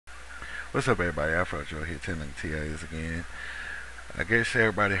What's up, everybody? Afro Joe here, telling TAs again. I guess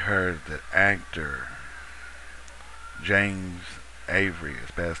everybody heard that actor James Avery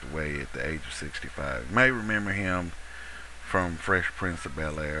has passed away at the age of 65. You may remember him from Fresh Prince of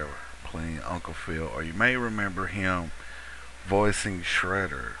Bel-Air playing Uncle Phil, or you may remember him voicing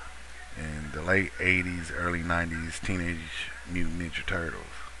Shredder in the late 80s, early 90s Teenage Mutant Ninja Turtles.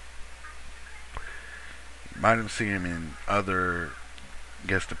 You might have seen him in other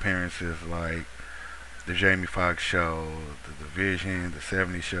guest appearances like the Jamie Foxx show, the Division, the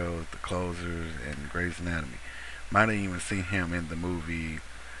 70 show, the Closers, and Grey's Anatomy. Might have even seen him in the movie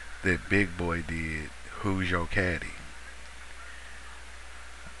that Big Boy did, Who's Your Caddy?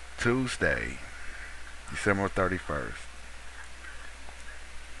 Tuesday, December 31st,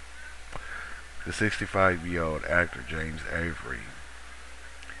 the 65-year-old actor James Avery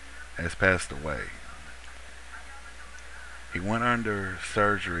has passed away. He went under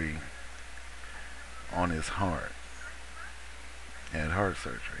surgery on his heart, had heart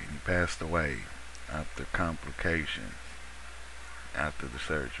surgery, and he passed away after complications after the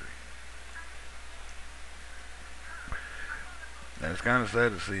surgery. Now, it's kind of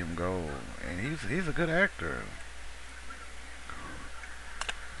sad to see him go, and he's a good actor.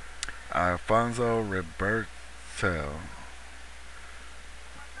 Alfonso Roberto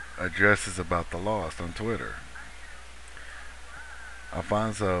addresses about the loss on Twitter.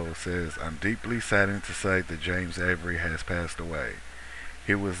 Alfonso says, "I'm deeply saddened to say that James Avery has passed away.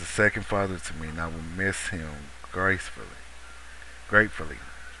 He was a second father to me, and I will miss him gratefully."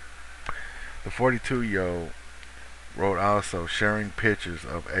 The 42-year-old wrote also sharing pictures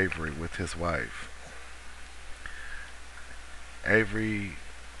of Avery with his wife. Avery,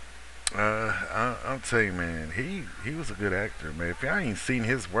 I'll tell you, man, he was a good actor, man. If y'all ain't seen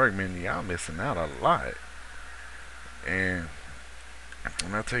his work, man, y'all missing out a lot. And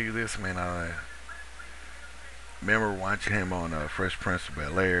I'll tell you this, man, I remember watching him on Fresh Prince of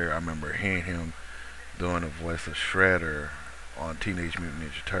Bel-Air. I remember hearing him doing the voice of Shredder on Teenage Mutant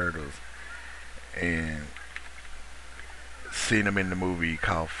Ninja Turtles, and seen him in the movie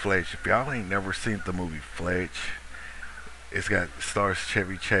called Fletch. If y'all ain't never seen the movie Fletch, it's got stars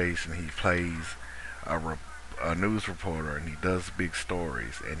Chevy Chase, and he plays a news reporter, and he does big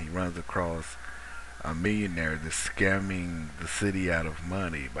stories, and he runs across a millionaire that's scamming the city out of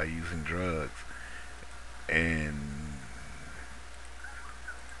money by using drugs, and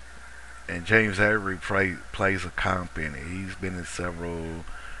James Avery plays a cop in it. He's been in several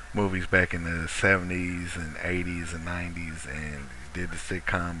movies back in the 70s and 80s and 90s, and he did the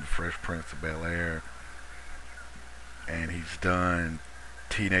sitcom Fresh Prince of Bel-Air, and he's done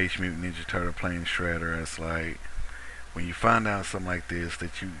Teenage Mutant Ninja Turtle playing Shredder. It's like when you find out something like this,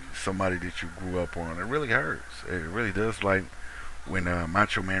 that you somebody that you grew up on, it really hurts. It really does. Like when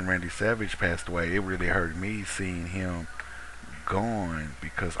Macho Man Randy Savage passed away, it really hurt me seeing him gone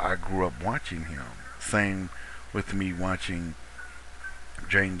because I grew up watching him. Same with me watching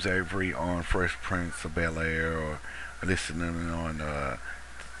James Avery on Fresh Prince of Bel-Air, or listening on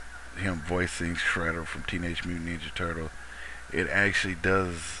him voicing Shredder from Teenage Mutant Ninja Turtle. It actually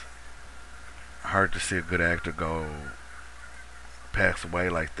does hurt to see a good actor go pass away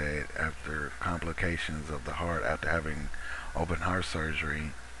like that after complications of the heart after having open heart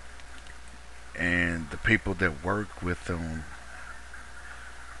surgery. And the people that work with him,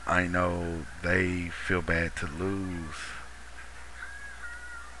 I know they feel bad to lose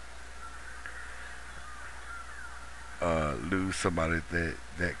somebody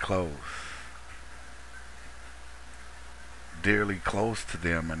that close, dearly close to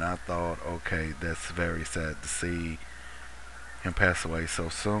them. And I thought, okay, that's very sad to see him pass away so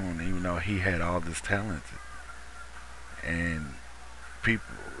soon, even though he had all this talent. And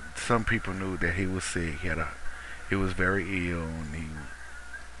people, some people knew that he was sick. He was very ill, and he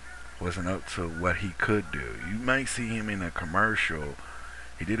wasn't up to what he could do. You might see him in a commercial.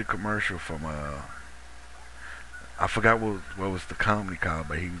 He did a commercial from I forgot what was the company called,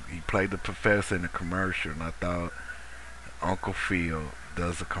 but he played the professor in the commercial, and I thought Uncle Phil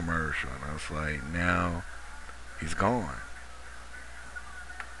does a commercial, and I was like, now he's gone.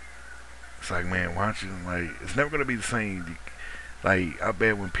 It's like, man, watching, like, it's never gonna be the same. Like, I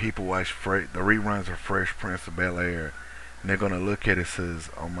bet when people watch the reruns of Fresh Prince of Bel-Air, and they're gonna look at it and says,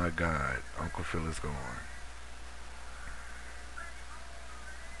 "Oh my God, Uncle Phil is gone."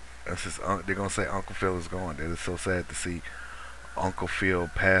 That's just, they're gonna say Uncle Phil is gone. That is so sad to see Uncle Phil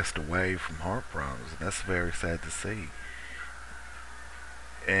passed away from heart problems. And that's very sad to see.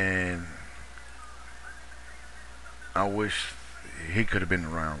 And I wish he could have been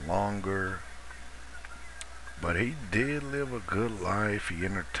around longer. But he did live a good life. He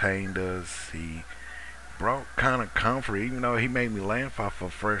entertained us. He brought kind of comfort, even though he made me laugh off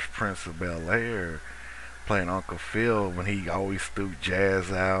of Fresh Prince of Bel-Air, playing Uncle Phil when he always threw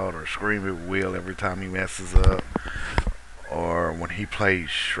Jazz out or screamed at Will every time he messes up, or when he played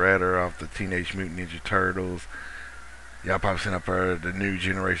Shredder off the Teenage Mutant Ninja Turtles. Y'all probably seen up there, the new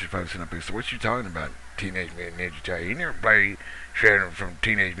generation probably seen up there. So what you talking about, Teenage Mutant Ninja Turtles? He never played Shredder from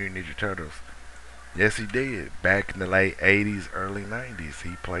Teenage Mutant Ninja Turtles. Yes, he did. Back in the late 80s, early 90s,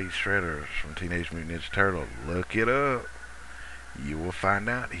 he played Shredder from Teenage Mutant Ninja Turtles. Look it up. You will find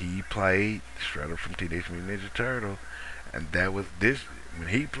out he played Shredder from Teenage Mutant Ninja Turtle, and that was this when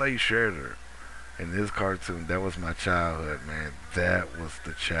he played Shredder in this cartoon. That was my childhood, man. That was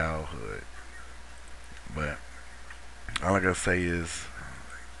the childhood. But all I gotta say is,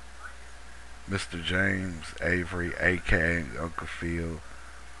 Mr. James Avery, aka Uncle Phil,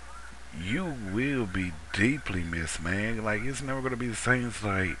 you will be deeply missed, man. Like it's never gonna be the same. It's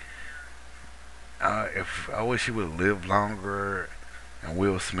like if I wish he would have lived longer, and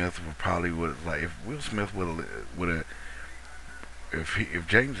Will Smith would probably would like if Will Smith would have if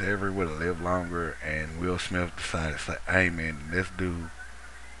James Avery would have lived longer and Will Smith decided to say, hey man, let's do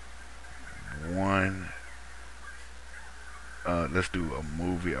one let's do a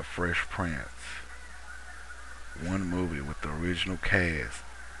movie of Fresh Prince, one movie with the original cast,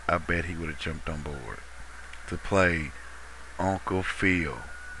 I bet he would have jumped on board to play Uncle Phil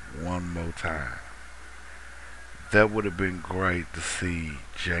one more time. That would have been great to see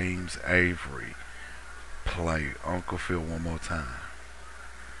James Avery play Uncle Phil one more time.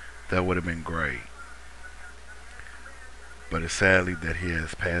 That would have been great. But it's sadly that he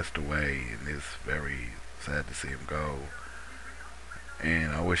has passed away, and it's very sad to see him go.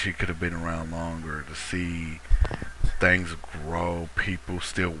 And I wish he could have been around longer to see things grow, people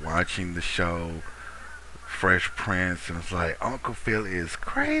still watching the show, Fresh Prince, and it's like, Uncle Phil is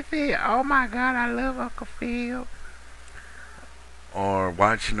crazy. Oh my god, I love Uncle Phil. Or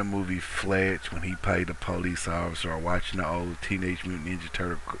watching the movie Fletch when he played the police officer, or watching the old Teenage Mutant Ninja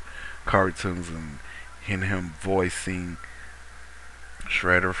Turtle cartoons and hearing him voicing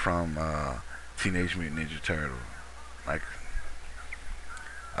Shredder from Teenage Mutant Ninja Turtle. Like,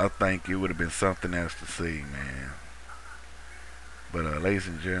 I think it would have been something else to see, man. But ladies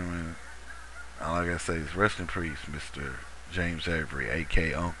and gentlemen, all I gotta say is rest in peace, Mr. James Avery,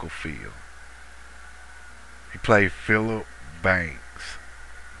 aka Uncle Phil. He played Philip Banks,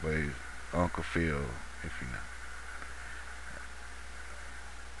 but he's Uncle Phil, if you know.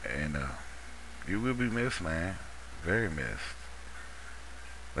 And you will be missed, man. Very missed.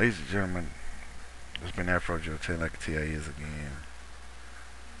 Ladies and gentlemen, it's been Afro Joe 10 like a TI is again.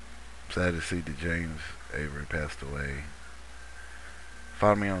 Sad to see that James Avery passed away.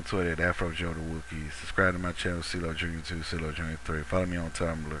 Follow me on Twitter at Afro Joe the Wookie. Subscribe to my channel, CeeLo Jr. 2, CeeLo Jr. 3. Follow me on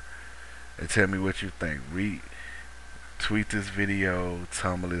Tumblr and tell me what you think. Tweet this video,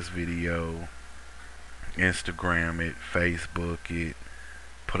 Tumblr this video, Instagram it, Facebook it.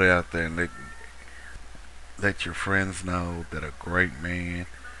 Put it out there and let your friends know that a great man,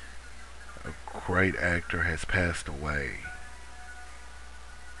 a great actor has passed away.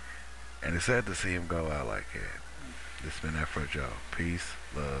 And it's sad to see him go out like that. This has been Afro Joe. Peace,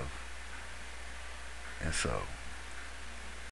 love, and soul.